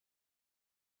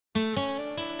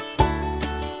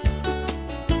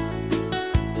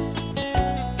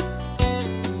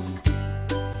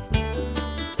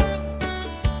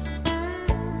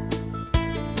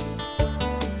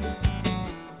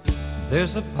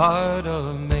There's a part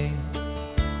of me,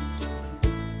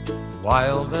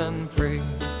 wild and free.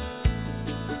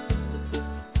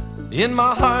 In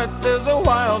my heart there's a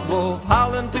wild wolf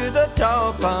howling to the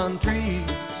tall pine trees.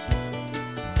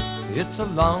 It's a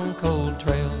long cold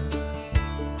trail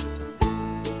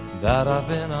that I've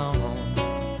been on.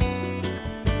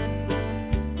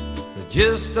 There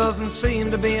just doesn't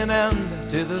seem to be an end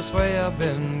to this way I've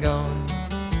been gone.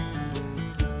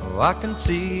 Oh, I can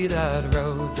see that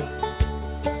road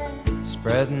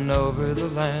spreading over the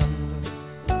land.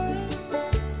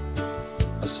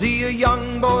 I see a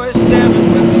young boy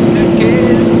standing with a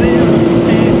suitcase in his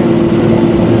hand.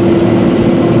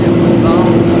 It was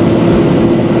long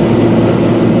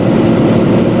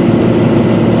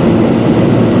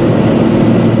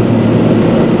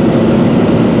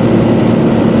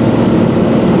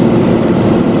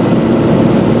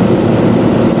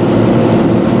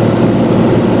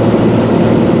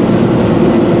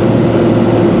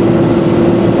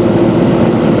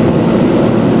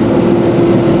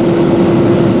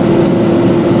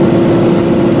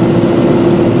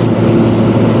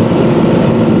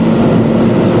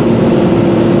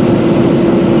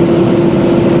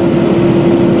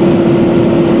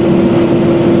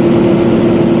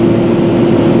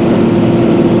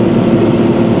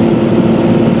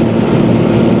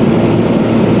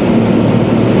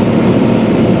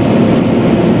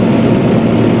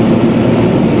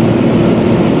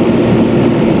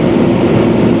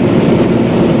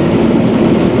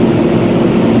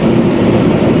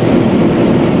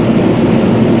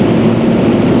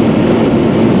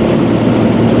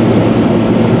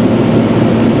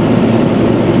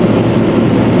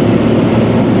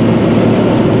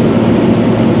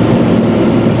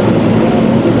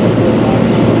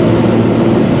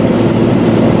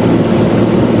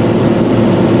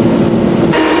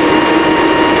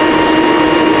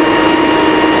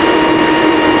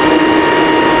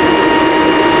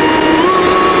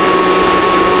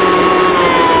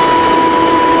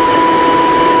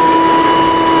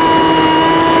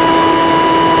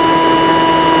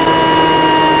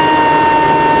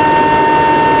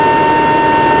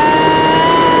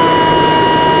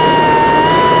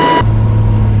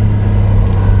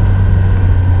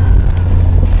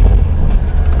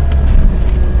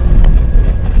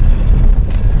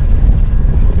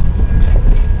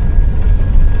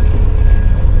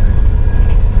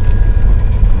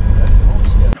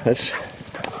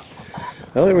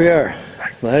well, here we are,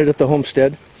 landed at the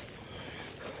homestead.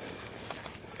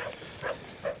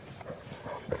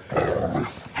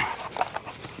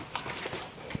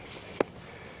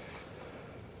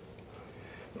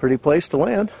 Pretty place to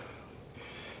land.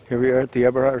 Here we are at the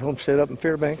Eberhard homestead up in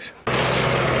Fairbanks.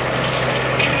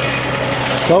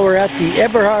 So we're at the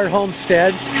Eberhard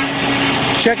homestead,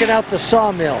 checking out the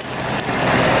sawmill.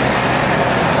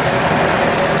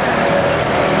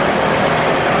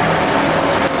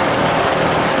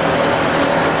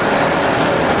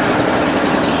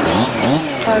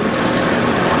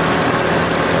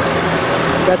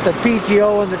 Got the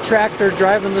PTO and the tractor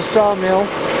driving the sawmill.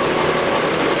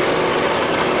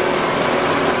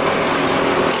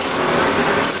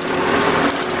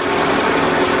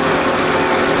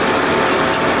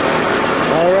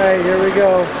 All right, here we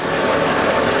go.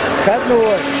 Cutting the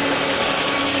wood.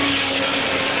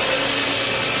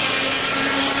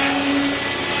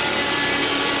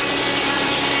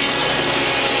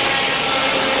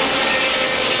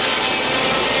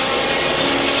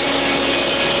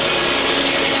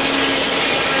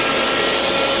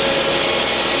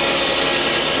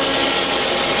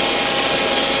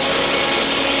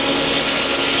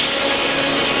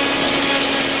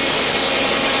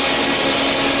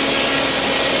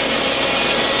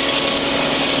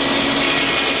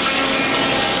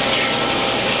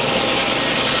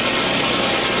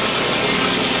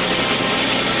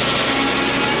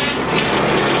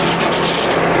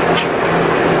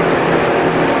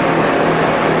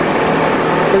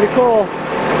 Pretty cool.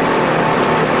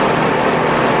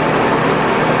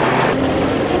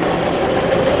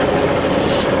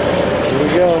 Here we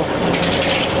go.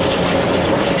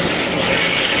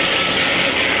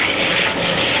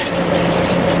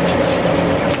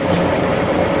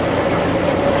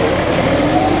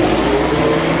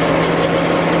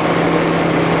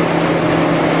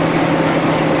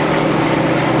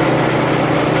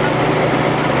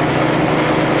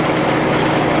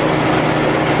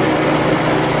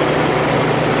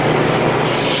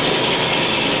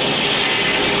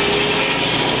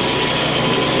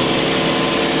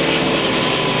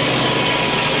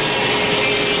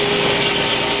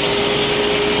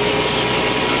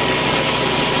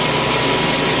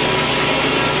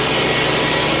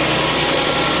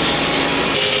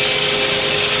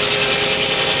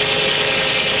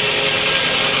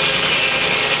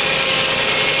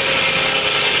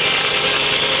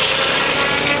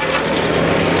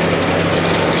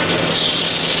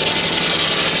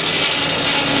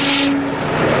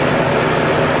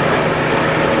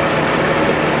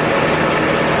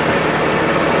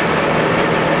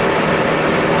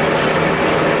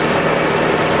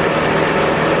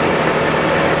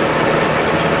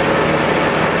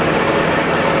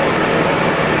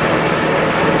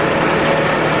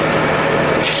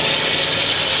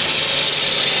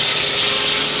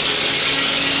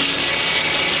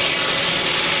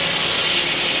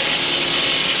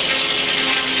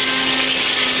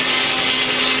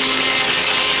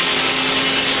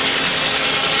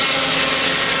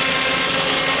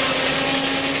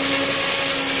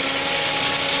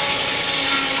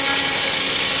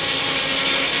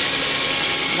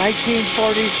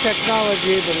 1940s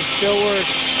technology, but it still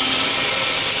works.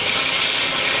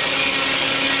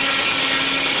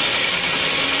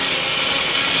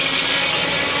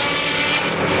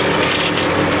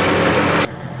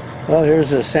 Well,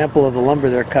 here's a sample of the lumber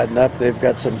they're cutting up. They've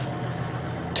got some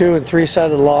 2- and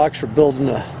 3-sided logs for building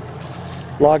a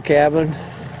log cabin.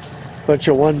 Bunch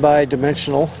of 1x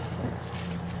dimensional.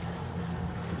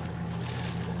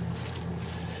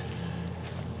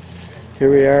 Here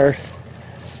we are,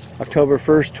 October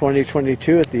 1st,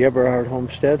 2022 at the Eberhard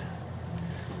Homestead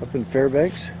up in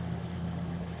Fairbanks.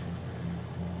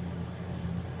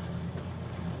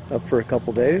 Up for a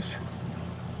couple days.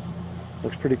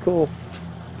 Looks pretty cool.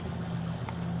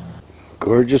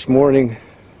 Gorgeous morning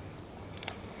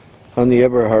on the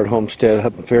Eberhard Homestead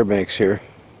up in Fairbanks here.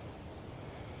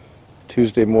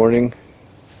 Tuesday morning.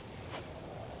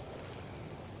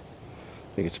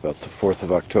 I think it's about the 4th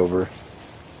of October.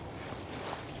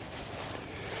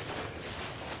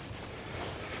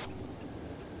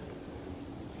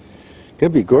 Gonna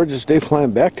be a gorgeous day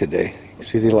flying back today. You can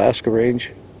see the Alaska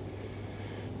Range.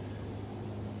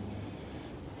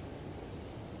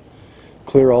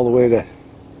 Clear all the way to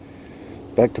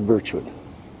back to Birchwood.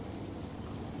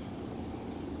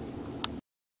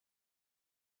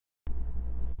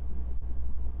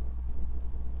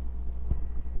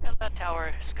 Delta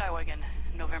Tower, Skywagon,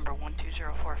 November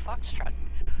 1204 Foxtrot.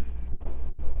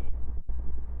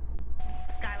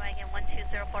 Skywagon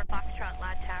 1204 Foxtrot,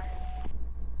 Loud Tower.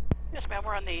 Yes, ma'am,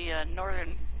 we're on the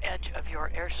northern edge of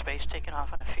your airspace, taking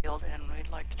off on a field, and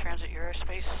we'd like to transit your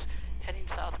airspace heading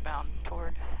southbound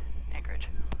toward Anchorage.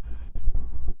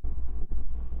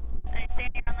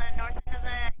 Standing on the north end of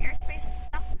the airspace,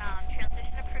 southbound,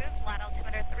 transition approved, lat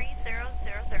altimeter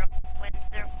 3000, wind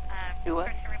 0, Do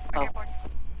what? report airborne.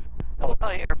 We'll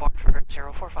call you airborne for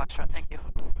 04 Foxtrot, thank you.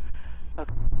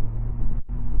 Okay.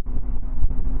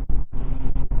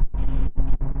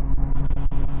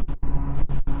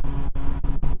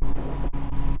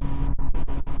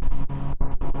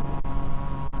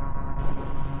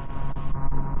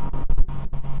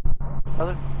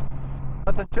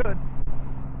 Nothing to it.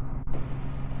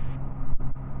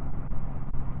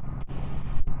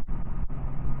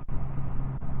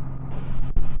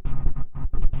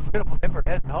 Beautiful day for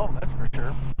heading home, that's for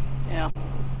sure. Yeah.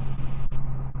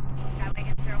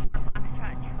 Skywagon 04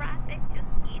 Foxtrot, traffic just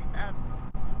east of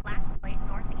Black Lake,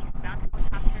 northeastbound,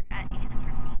 helicopter at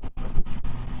 800 feet.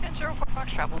 And 04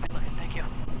 Foxtrot will be looking, thank you.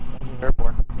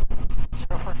 Airborne.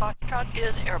 04 Foxtrot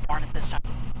is airborne at this time.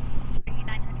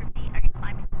 3,900 feet, are you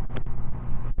climbing?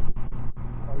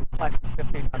 Flight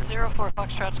 1500. 04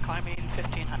 Foxtrot's climbing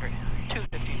 1500 to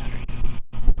 1500.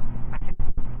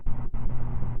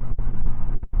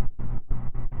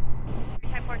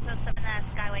 Type 407,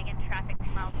 Skywagon traffic 2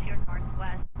 miles to your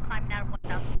northwest, climbing out of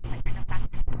 1,600 impact.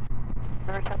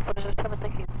 Type 407,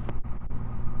 thank you.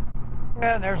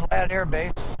 Yeah, and there's Ladd Air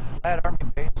Base, Ladd Army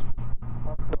Base,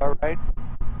 off to our right.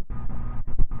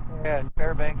 And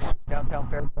Fairbanks, downtown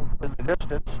Fairbanks in the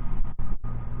distance.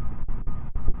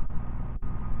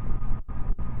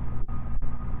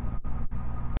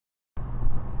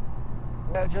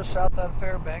 Yeah, just south out of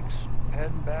Fairbanks,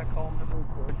 heading back home to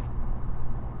Birchwood.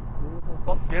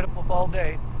 Beautiful fall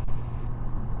day.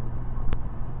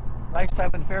 Nice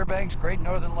time in Fairbanks, great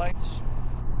northern lights.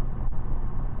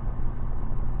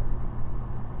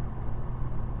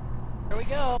 Here we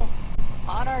go,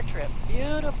 on our trip.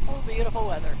 Beautiful, beautiful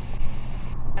weather.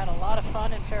 Had a lot of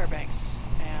fun in Fairbanks,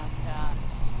 and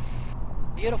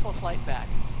beautiful flight back.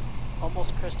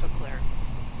 Almost crystal clear.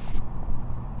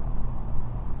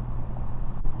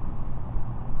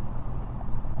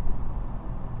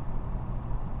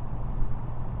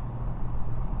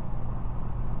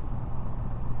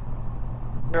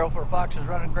 Zero for Fox is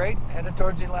running great, headed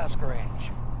towards the Alaska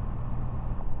Range.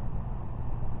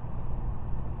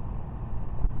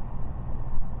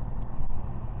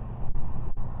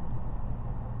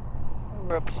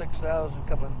 We're up 6,000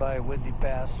 coming by Windy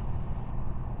Pass.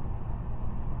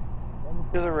 Coming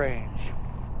to the range.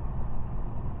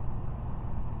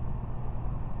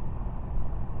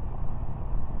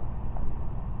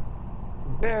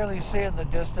 Barely see in the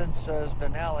distance as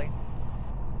Denali.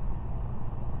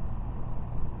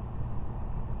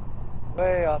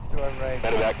 Way off to our right.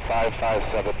 Medevac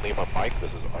 557 Lima Mike,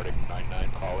 this is Arctic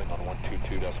 99 calling on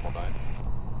 122.9.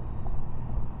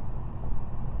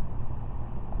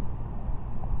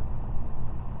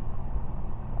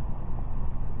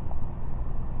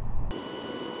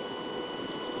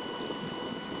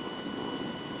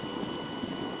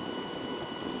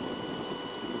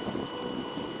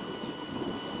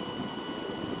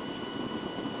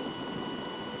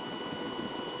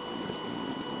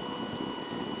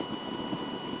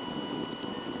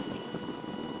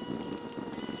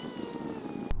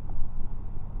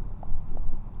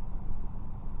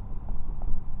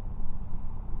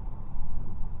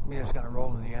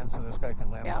 so this guy can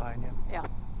land Yeah. behind you. Yeah.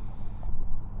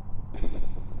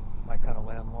 Might kind of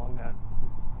land along that.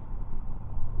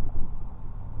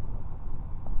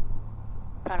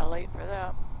 Kind of late for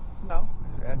that. No,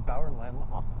 add power and land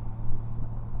long.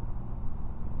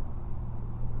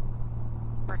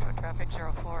 Birchwood traffic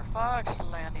 04 Fox,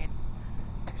 landing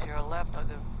 20 left. I'll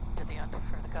go to the end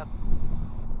for the Cub.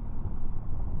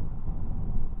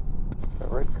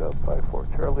 Red Cub 54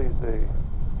 Charlie's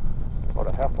about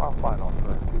a half-mile final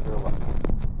for 20 left.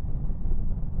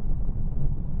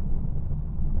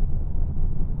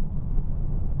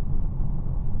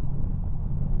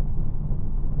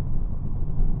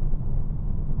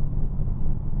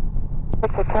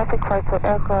 Birchwood traffic, flight to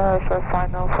Echo, short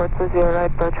final 420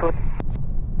 right, Birchwood.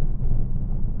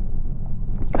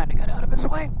 Kind of got out of his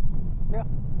way. Yeah.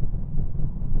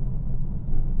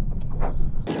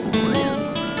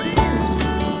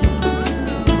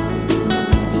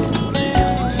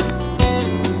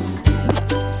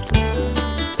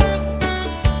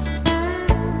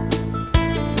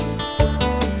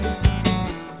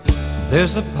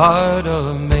 There's a part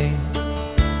of me,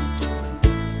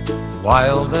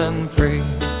 wild and free.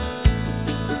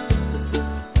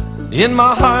 In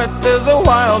my heart there's a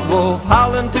wild wolf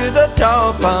howling to the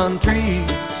tall pine tree.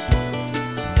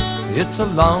 It's a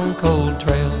long cold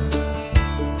trail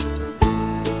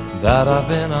that I've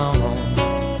been on.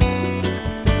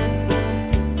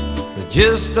 There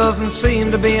just doesn't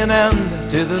seem to be an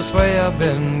end to this way I've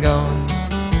been gone.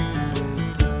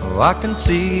 Oh, I can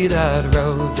see that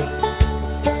road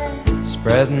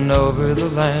spreading over the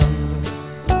land.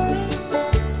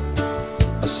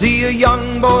 I see a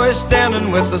young boy standing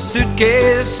with a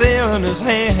suitcase in his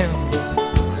hand.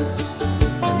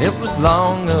 And it was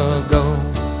long ago,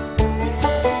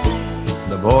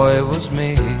 the boy was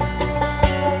me.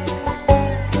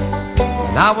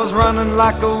 And I was running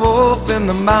like a wolf in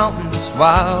the mountains,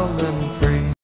 wild and